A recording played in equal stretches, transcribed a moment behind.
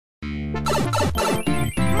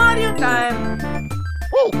Mario time!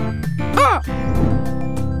 Oh! Ha!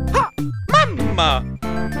 Ha! Mamma!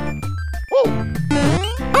 Oh!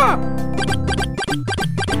 Ha!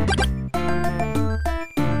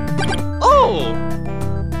 Oh!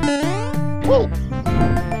 Oh!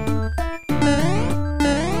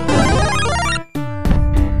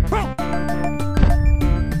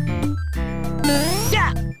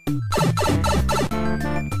 Yeah!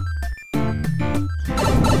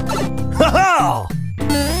 Ha-ha!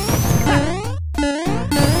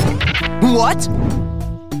 What?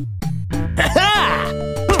 Ha-ha!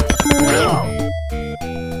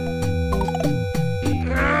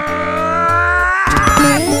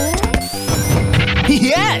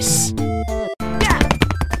 Yes!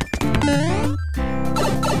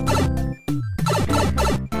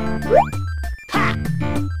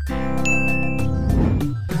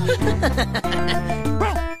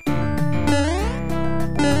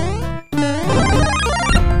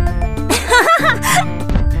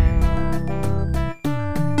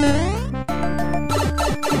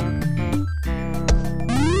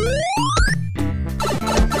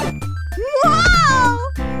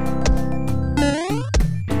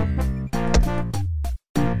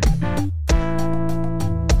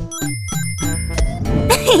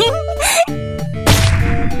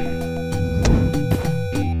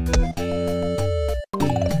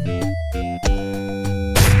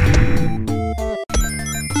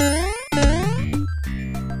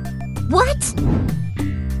 What?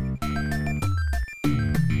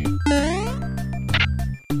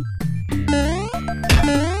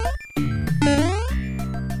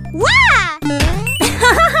 Wow!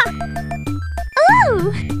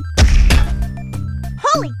 Ooh!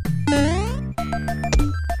 Holy!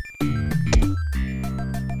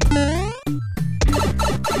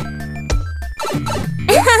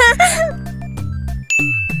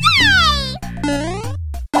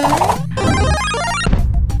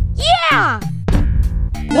 Yeah!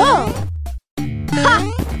 Whoa! Ha!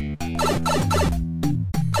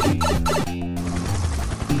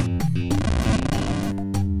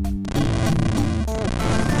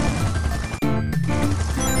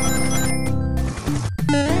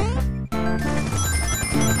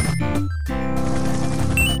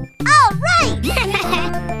 All right!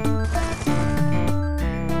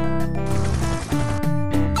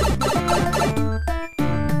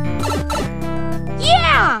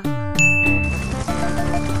 Yeah!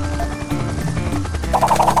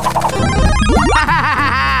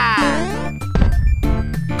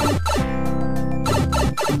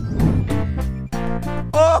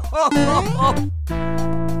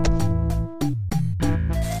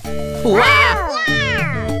 Wow!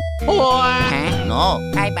 Wow!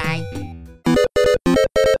 No. Bye-bye.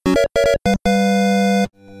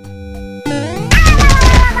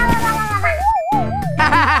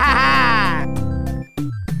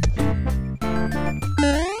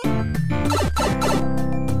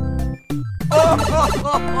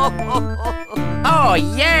 Oh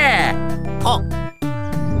yeah! Oh.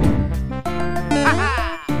 Yeah!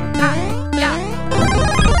 Hi! Yahoo!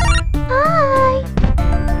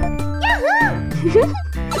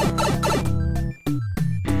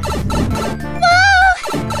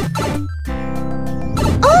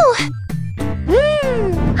 Oh!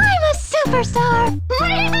 I'm a superstar!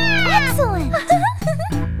 Excellent!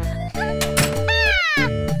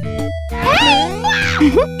 Hey!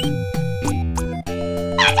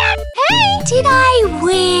 Hey! Did I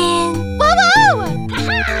win? Bobo!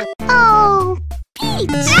 Oh,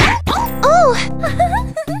 Peach! Oh!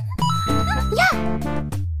 Yeah!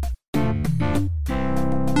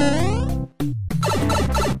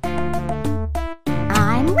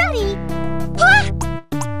 I'm ready! Ah!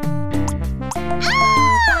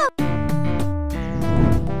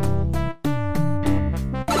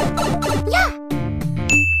 Yeah!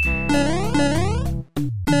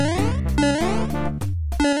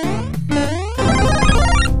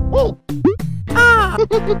 Oh! Ah!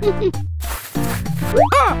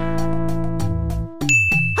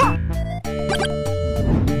 Ah! Ha!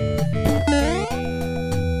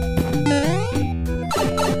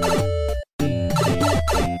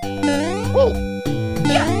 Oh!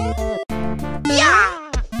 Yeah! Yeah!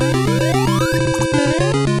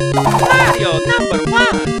 Mario #1!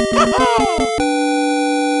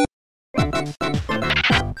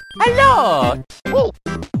 Hello! Oh!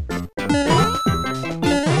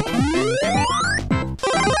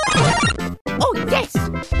 Oh, yes!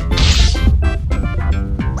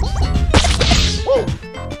 Oh!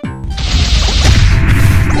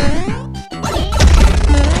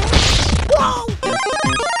 Wow!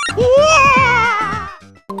 Wow!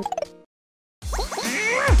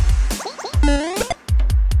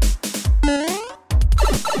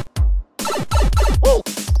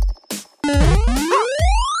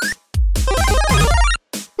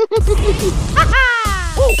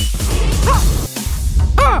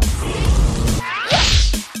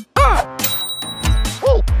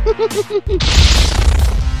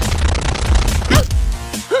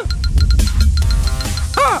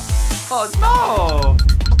 Oh no!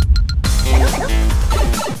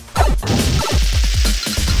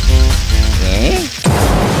 Eh?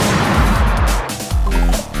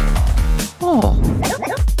 Oh.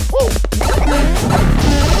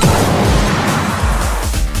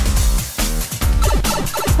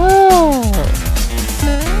 Oh.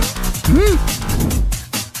 Hmm.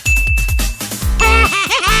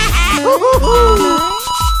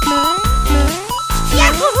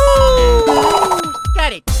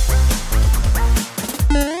 Got it!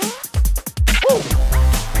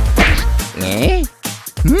 Eh?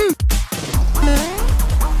 Hmm.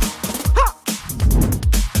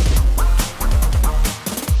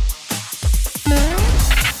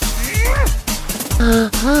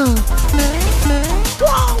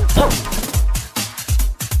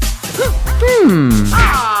 Hmm.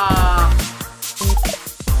 Ah!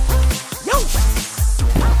 Yo!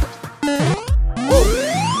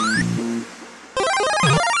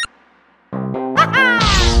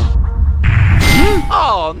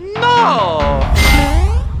 Oh no!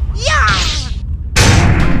 Yeah!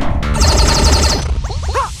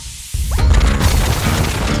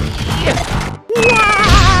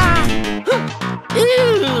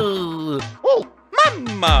 Ew! Oh,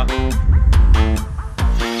 mamma!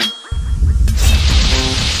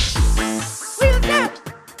 Where's that?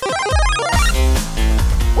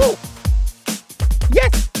 Oh!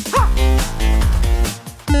 Yes! Ha!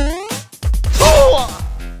 Oh!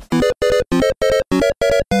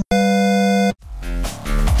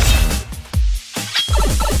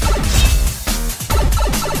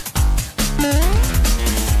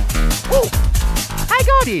 Oh! I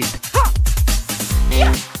got it! Ha!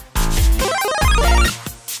 Yeah!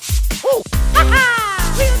 Oh! Ha-ha!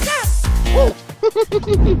 Where's that? Oh!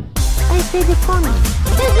 I said it funny.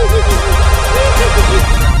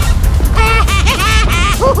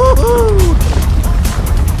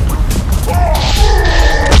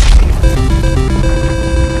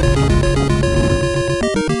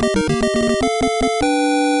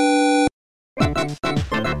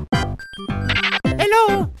 Hello!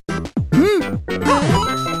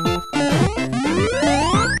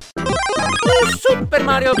 Oh, Super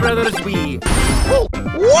Mario Brothers Wii! Oh!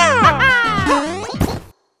 Wow!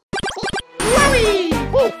 Wowie!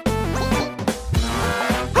 Oh!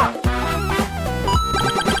 Ha!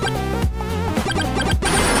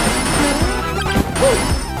 Oh!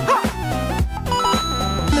 Ha!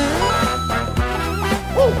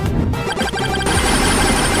 Oh!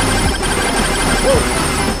 Oh!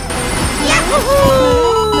 Yahoo!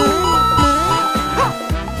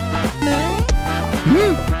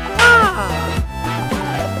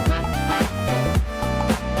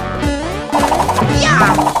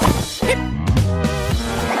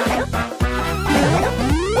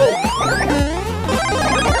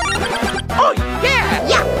 Oh yeah!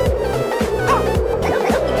 Yeah!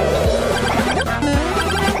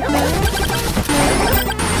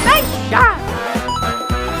 Nice shot!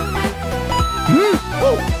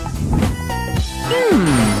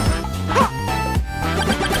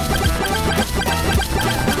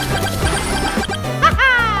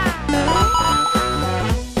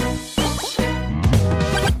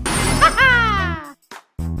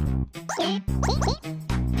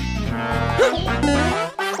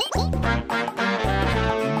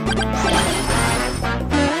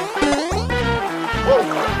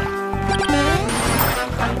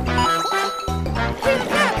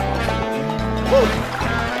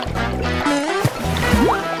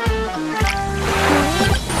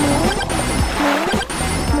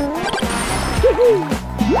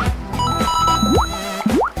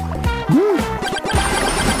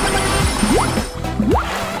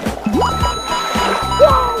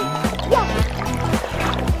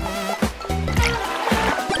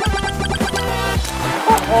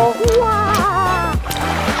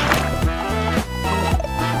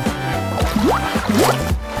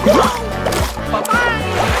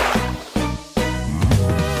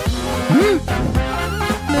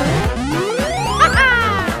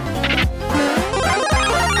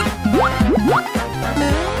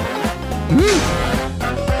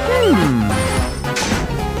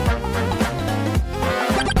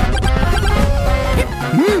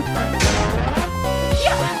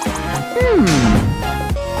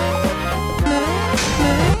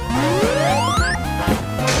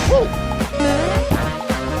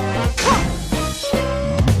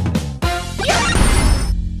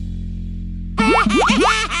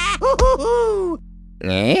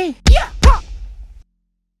 Eh?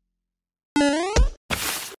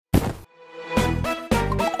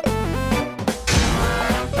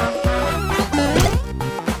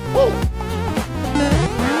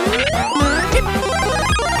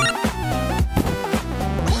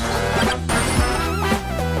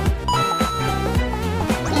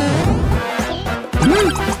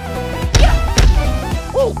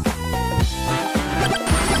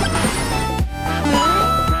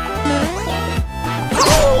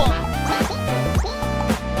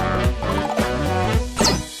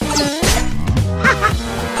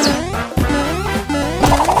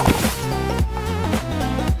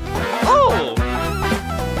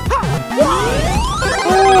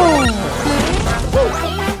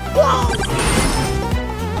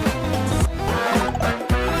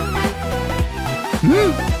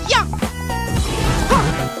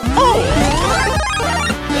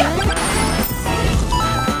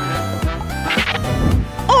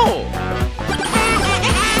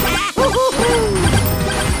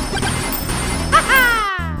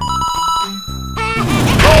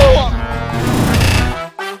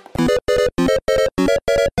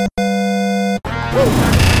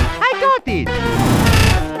 I got it!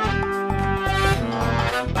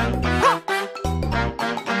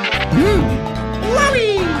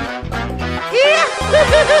 Lolly!